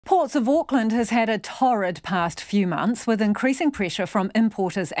Ports of Auckland has had a torrid past few months, with increasing pressure from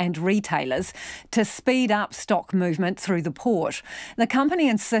importers and retailers to speed up stock movement through the port. The company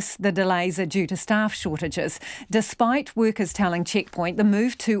insists the delays are due to staff shortages, despite workers telling Checkpoint the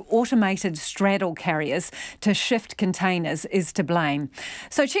move to automated straddle carriers to shift containers is to blame.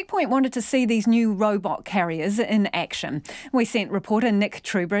 So Checkpoint wanted to see these new robot carriers in action. We sent reporter Nick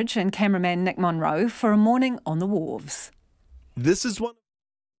Truebridge and cameraman Nick Monro for a morning on the wharves. This is one of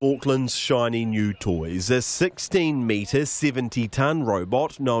Auckland's shiny new toys, a 16-metre, 70-tonne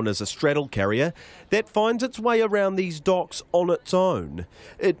robot known as a straddle carrier that finds its way around these docks on its own.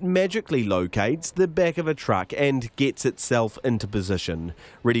 It magically locates the back of a truck and gets itself into position,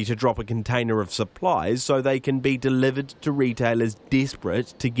 ready to drop a container of supplies so they can be delivered to retailers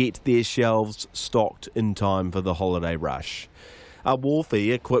desperate to get their shelves stocked in time for the holiday rush. A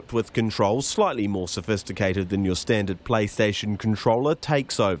wharfie equipped with controls slightly more sophisticated than your standard PlayStation controller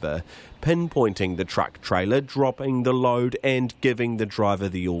takes over, pinpointing the truck trailer, dropping the load and giving the driver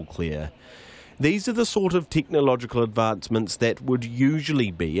the all clear. These are the sort of technological advancements that would usually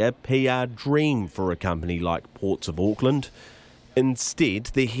be a PR dream for a company like Ports of Auckland.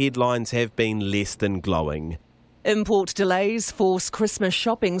 Instead, the headlines have been less than glowing. Import delays force Christmas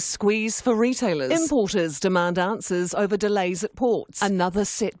shopping squeeze for retailers. Importers demand answers over delays at ports. Another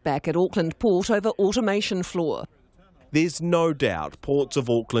setback at Auckland Port over automation floor. There's no doubt Ports of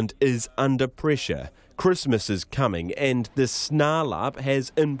Auckland is under pressure. Christmas is coming and the snarl-up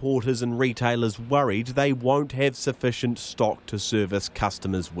has importers and retailers worried they won't have sufficient stock to service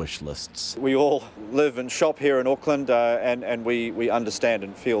customers' wish lists. We all live and shop here in Auckland and we understand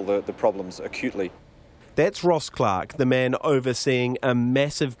and feel the problems acutely. That's Ross Clark, the man overseeing a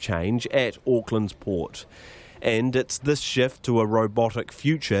massive change at Auckland's port. And it's this shift to a robotic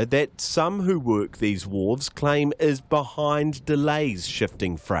future that some who work these wharves claim is behind delays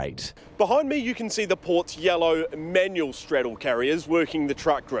shifting freight. Behind me you can see the port's yellow manual straddle carriers working the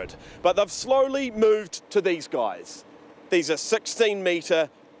truck grid, but they've slowly moved to these guys. These are 16-metre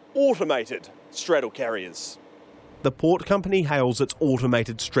automated straddle carriers. The port company hails its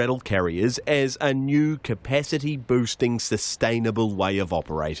automated straddle carriers as a new capacity-boosting, sustainable way of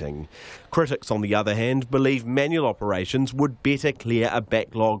operating. Critics, on the other hand, believe manual operations would better clear a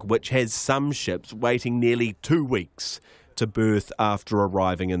backlog which has some ships waiting nearly 2 weeks to berth after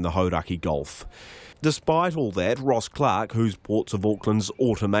arriving in the Hauraki Gulf. Despite all that, Ross Clark, who's Ports of Auckland's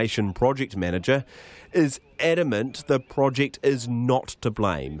automation project manager, is adamant the project is not to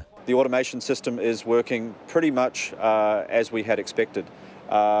blame. The automation system is working pretty much as we had expected.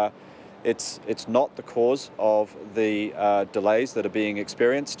 It's not the cause of the delays that are being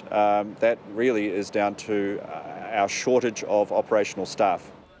experienced. That really is down to our shortage of operational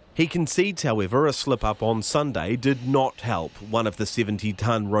staff. He concedes, however, a slip-up on Sunday did not help. One of the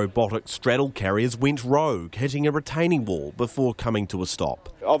 70-tonne robotic straddle carriers went rogue, hitting a retaining wall before coming to a stop.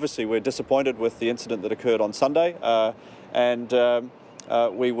 Obviously, we're disappointed with the incident that occurred on Sunday,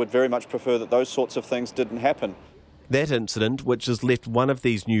 we would very much prefer that those sorts of things didn't happen. That incident, which has left one of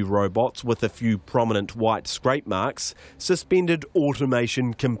these new robots with a few prominent white scrape marks, suspended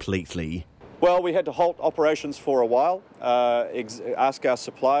automation completely. Well, we had to halt operations for a while, ask our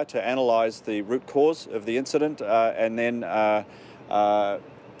supplier to analyse the root cause of the incident and then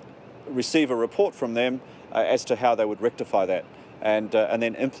receive a report from them as to how they would rectify that. And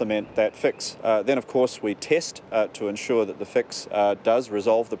then implement that fix. Then, of course, we test to ensure that the fix does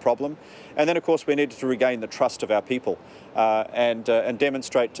resolve the problem. And then, of course, we needed to regain the trust of our people and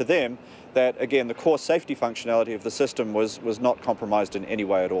demonstrate to them that, again, the core safety functionality of the system was not compromised in any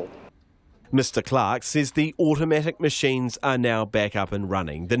way at all. Mr. Clark says the automatic machines are now back up and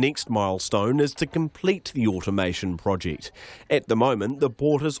running. The next milestone is to complete the automation project. At the moment, the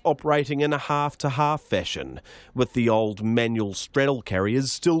port is operating in a half-to-half fashion, with the old manual straddle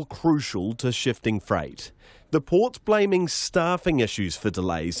carriers still crucial to shifting freight. The port's blaming staffing issues for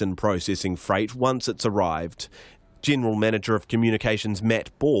delays in processing freight once it's arrived. General Manager of Communications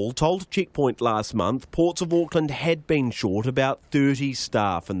Matt Ball told Checkpoint last month Ports of Auckland had been short about 30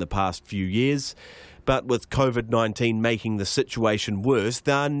 staff in the past few years, but with COVID-19 making the situation worse,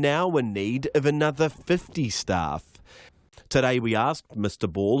 they are now in need of another 50 staff. Today we asked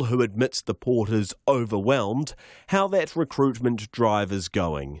Mr. Ball, who admits the port is overwhelmed, how that recruitment drive is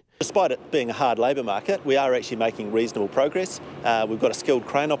going. Despite it being a hard labour market, we are actually making reasonable progress. We've got a skilled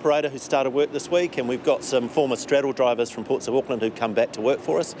crane operator who started work this week, and we've got some former straddle drivers from Ports of Auckland who've come back to work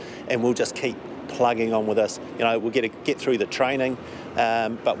for us, and we'll just keep plugging on with this. You know, we'll get through the training,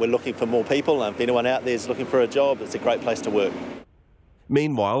 but we're looking for more people, and if anyone out there is looking for a job, it's a great place to work.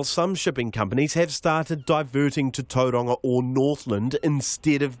 Meanwhile, some shipping companies have started diverting to Tauranga or Northland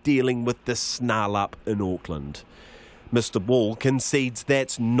instead of dealing with the snarl up in Auckland. Mr. Ball concedes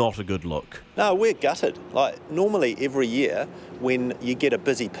that's not a good look. No, we're gutted. Normally every year when you get a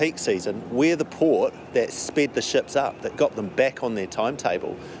busy peak season, we're the port that sped the ships up, that got them back on their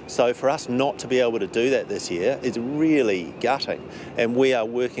timetable. So for us not to be able to do that this year is really gutting. And we are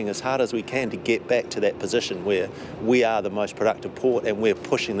working as hard as we can to get back to that position where we are the most productive port and we're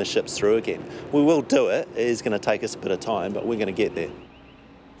pushing the ships through again. We will do it. It is going to take us a bit of time, but we're going to get there.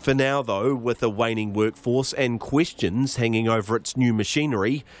 For now, though, with a waning workforce and questions hanging over its new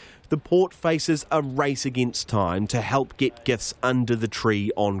machinery, the port faces a race against time to help get gifts under the tree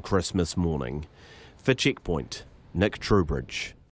on Christmas morning. For Checkpoint, Nick Truebridge.